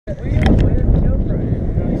Probably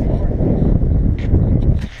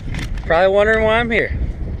wondering why I'm here.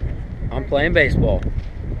 I'm playing baseball.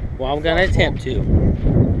 Well, I'm gonna attempt to.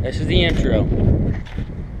 This is the intro.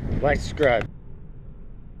 Like, subscribe.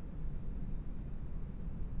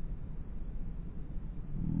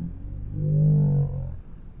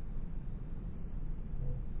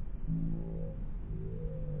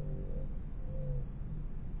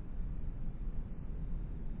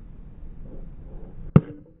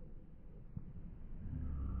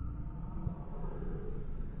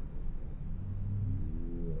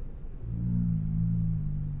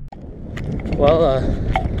 Well,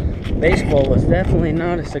 baseball was definitely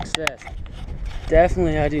not a success.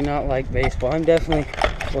 Definitely, I do not like baseball. I'm definitely,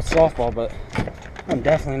 well, softball, but I'm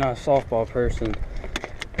definitely not a softball person.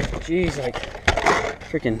 Jeez, like,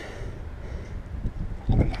 freaking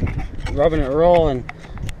rubbing it raw and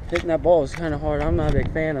hitting that ball is kind of hard. I'm not a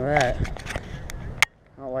big fan of that.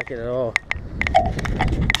 I don't like it at all.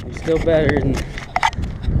 I'm still better than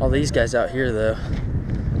all these guys out here, though.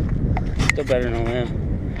 Still better than them.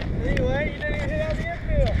 Anyway, you didn't even hit out the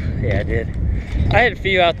infield. Yeah, I did. I had a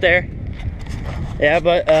few out there. Yeah,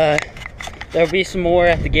 but there'll be some more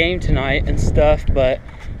at the game tonight and stuff. But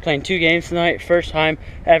playing 2 games tonight, first time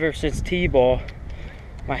ever since T-ball.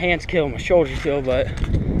 My hands kill, my shoulders kill, but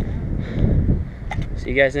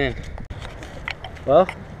see you guys in. Well,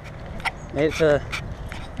 made it to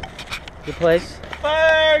the place.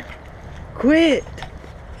 Fire! Quit!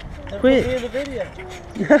 Quit! In the video.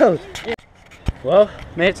 No. Well,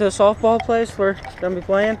 made it to the softball place we're gonna be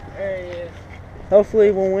playing. There he is. Hopefully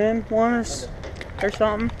we'll win one or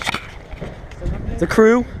something. The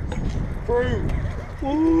crew.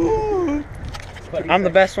 Ooh. I'm the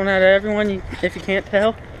best one out of everyone, if you can't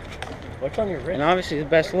tell. What's on your wrist? And obviously the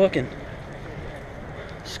best looking.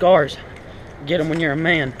 Scars. Get them when you're a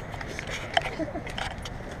man.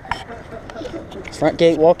 Front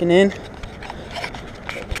gate walking in. So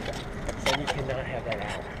you cannot have that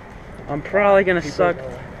out. I'm probably gonna suck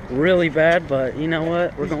really bad, but you know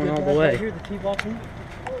what? We're going all the way. Here, the T-ball team.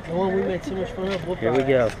 The one we made so much fun of. Here we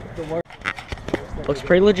go. Looks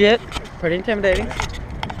pretty legit, pretty intimidating. I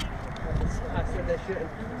said they shouldn't.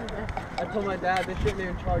 I told my dad they shouldn't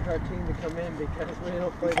even charge our team to come in because we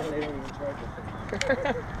don't play them, they don't even charge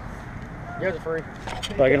us. You're the free.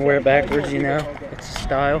 If I can wear it backwards, you know, it's a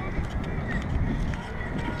style.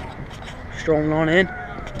 Strolling on in.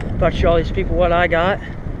 About to show all these people what I got.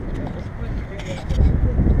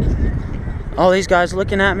 All these guys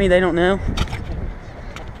looking at me, they don't know.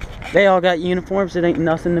 They all got uniforms, it ain't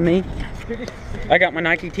nothing to me. I got my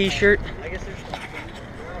Nike t-shirt.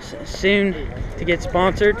 Soon to get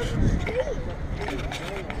sponsored.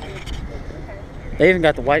 They even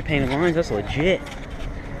got the white painted lines, that's legit.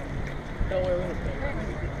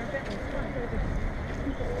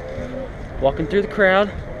 Walking through the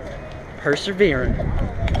crowd, persevering.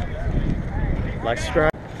 Like,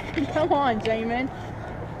 subscribe. Come on, Jamin.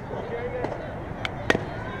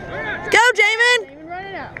 Go, Jamin! Jamin, run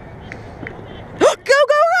it out.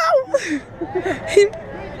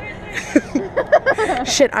 Go!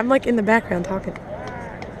 Shit, I'm like in the background talking.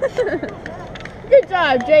 Good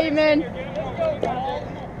job, Jamin.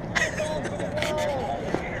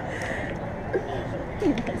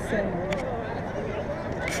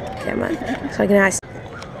 Come on, so I can ask.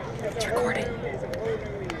 It's recording.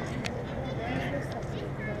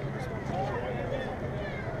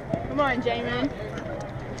 Come on, Jamin.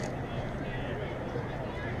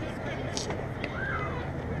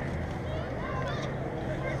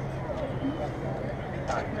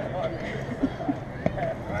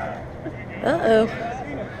 Uh-oh.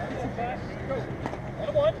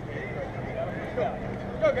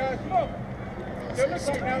 Go, guys, come on. Go, let's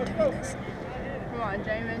go now, let's go. Come on,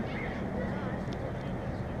 Jamin.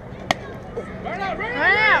 Run out,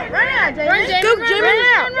 Run out, Jamin. Go,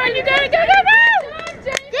 Jamin. Run, you got it, go.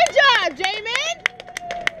 Good job, Jamin.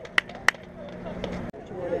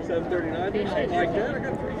 7:39. Like that, I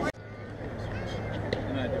got 3.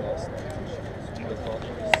 And I do also.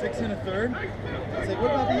 6 and a third. I was like,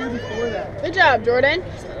 what about the year before that? Good job, Jordan.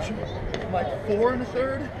 I'm like 4 and a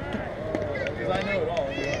third. Because I know it all.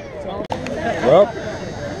 Well,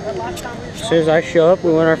 as soon as I show up,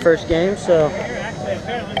 we won our first game, so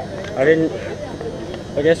I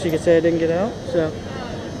guess you could say I didn't get out, so.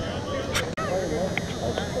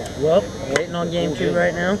 Well, waiting on game 2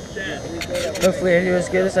 right now. Hopefully I do as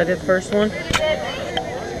good as I did the first one.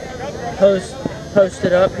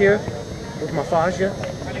 Posted up here with my Faja.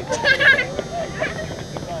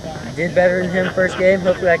 Did better than him first game.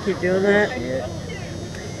 Hopefully I keep doing that. Yeah.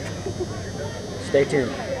 Stay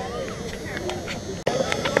tuned.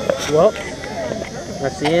 Well,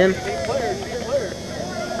 That's the end.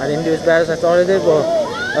 I didn't do as bad as I thought I did. Well,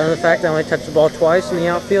 other than the fact I only touched the ball twice in the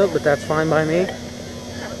outfield, but that's fine by me.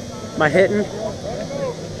 My hitting,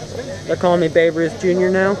 they're calling me Babe Ruth Jr.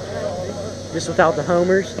 now, just without the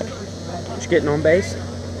homers, just getting on base.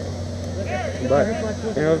 But,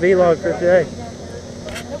 you know, vlog for today.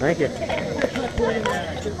 Thank you.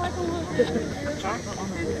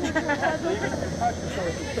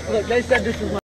 Look, they said this is my